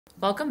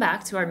Welcome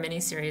back to our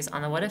mini-series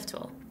on the WhatIf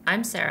tool.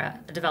 I'm Sara,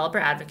 a developer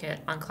advocate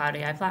on Cloud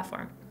AI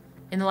Platform.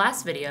 In the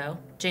last video,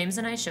 James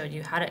and I showed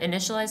you how to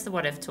initialize the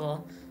WhatIf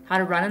tool, how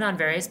to run it on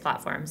various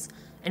platforms,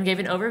 and gave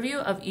an overview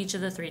of each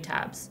of the three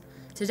tabs.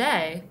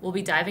 Today, we'll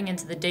be diving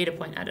into the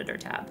Datapoint Editor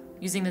tab,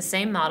 using the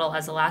same model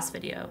as the last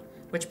video,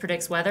 which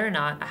predicts whether or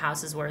not a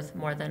house is worth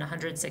more than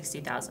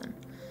 $160,000.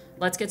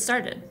 Let's get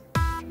started.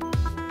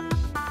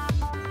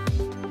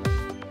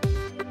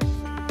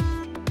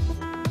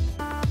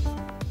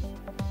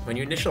 When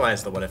you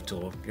initialize the WhatIf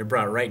tool, you're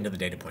brought right into the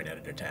Datapoint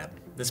Editor tab.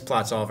 This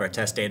plots all of our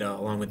test data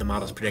along with the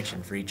model's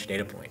prediction for each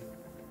data point.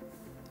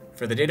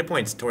 For the data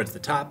points towards the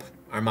top,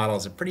 our model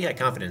has a pretty high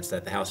confidence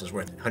that the house is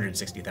worth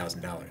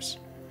 $160,000.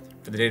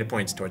 For the data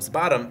points towards the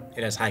bottom,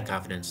 it has high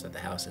confidence that the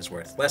house is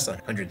worth less than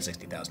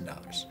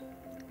 $160,000.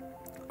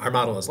 Our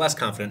model is less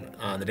confident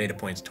on the data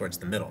points towards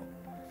the middle.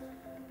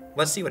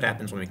 Let's see what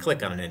happens when we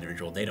click on an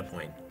individual data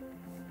point.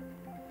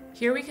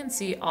 Here we can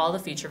see all the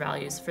feature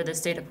values for this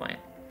data point.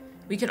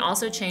 We can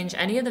also change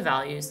any of the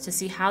values to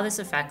see how this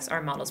affects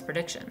our model's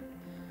prediction.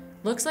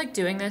 Looks like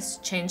doing this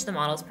changed the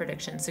model's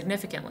prediction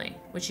significantly,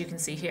 which you can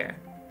see here.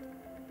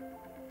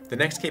 The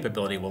next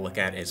capability we'll look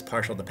at is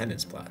partial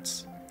dependence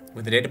plots.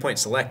 With the data point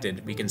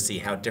selected, we can see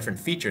how different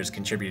features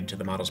contributed to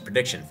the model's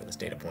prediction for this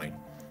data point,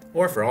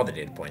 or for all the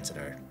data points in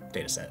our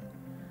dataset.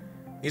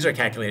 These are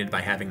calculated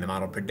by having the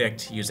model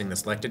predict using the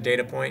selected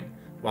data point,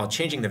 while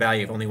changing the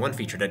value of only one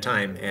feature at a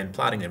time and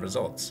plotting the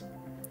results.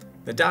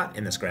 The dot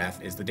in this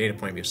graph is the data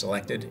point we've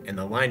selected, and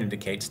the line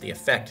indicates the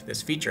effect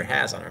this feature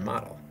has on our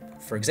model.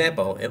 For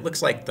example, it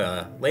looks like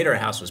the later a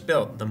house was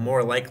built, the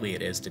more likely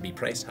it is to be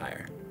priced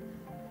higher.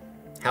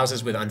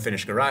 Houses with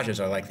unfinished garages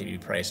are likely to be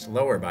priced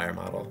lower by our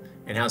model,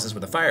 and houses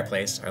with a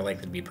fireplace are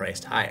likely to be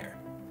priced higher.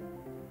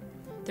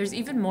 There's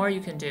even more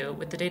you can do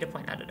with the data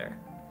point editor.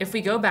 If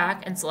we go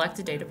back and select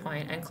a data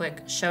point and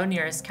click Show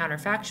Nearest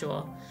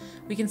Counterfactual,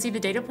 we can see the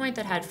data point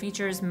that had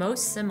features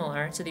most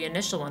similar to the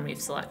initial one we've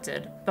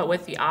selected, but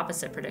with the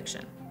opposite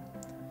prediction.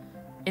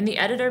 In the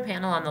editor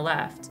panel on the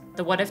left,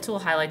 the WhatIf tool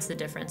highlights the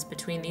difference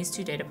between these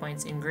two data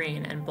points in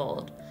green and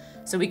bold,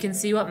 so we can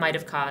see what might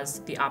have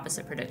caused the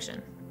opposite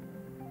prediction.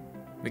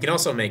 We can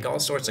also make all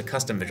sorts of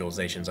custom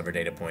visualizations of our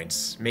data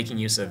points, making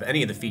use of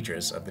any of the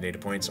features of the data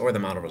points or the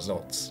model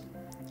results.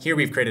 Here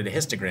we've created a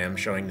histogram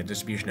showing the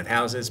distribution of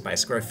houses by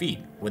square feet,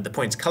 with the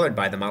points colored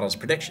by the model's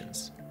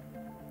predictions.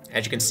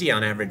 As you can see,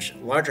 on average,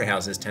 larger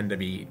houses tend to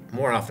be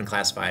more often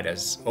classified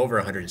as over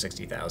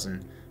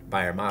 160,000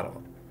 by our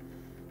model.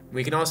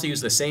 We can also use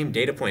the same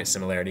data point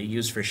similarity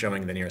used for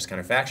showing the nearest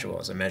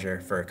counterfactual as a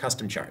measure for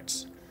custom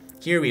charts.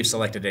 Here we've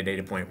selected a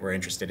data point we're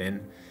interested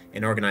in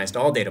and organized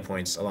all data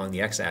points along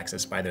the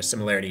x-axis by their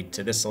similarity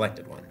to this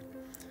selected one.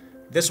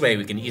 This way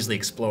we can easily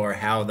explore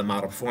how the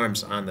model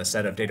performs on the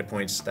set of data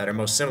points that are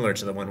most similar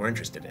to the one we're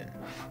interested in.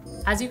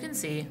 As you can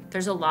see,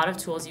 there's a lot of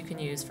tools you can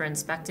use for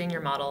inspecting your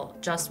model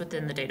just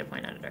within the data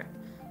point editor.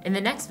 In the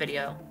next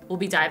video, we'll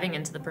be diving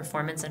into the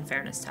Performance and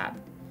Fairness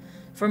tab.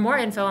 For more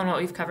info on what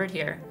we've covered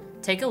here,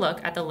 take a look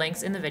at the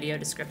links in the video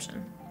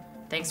description.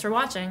 Thanks for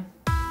watching!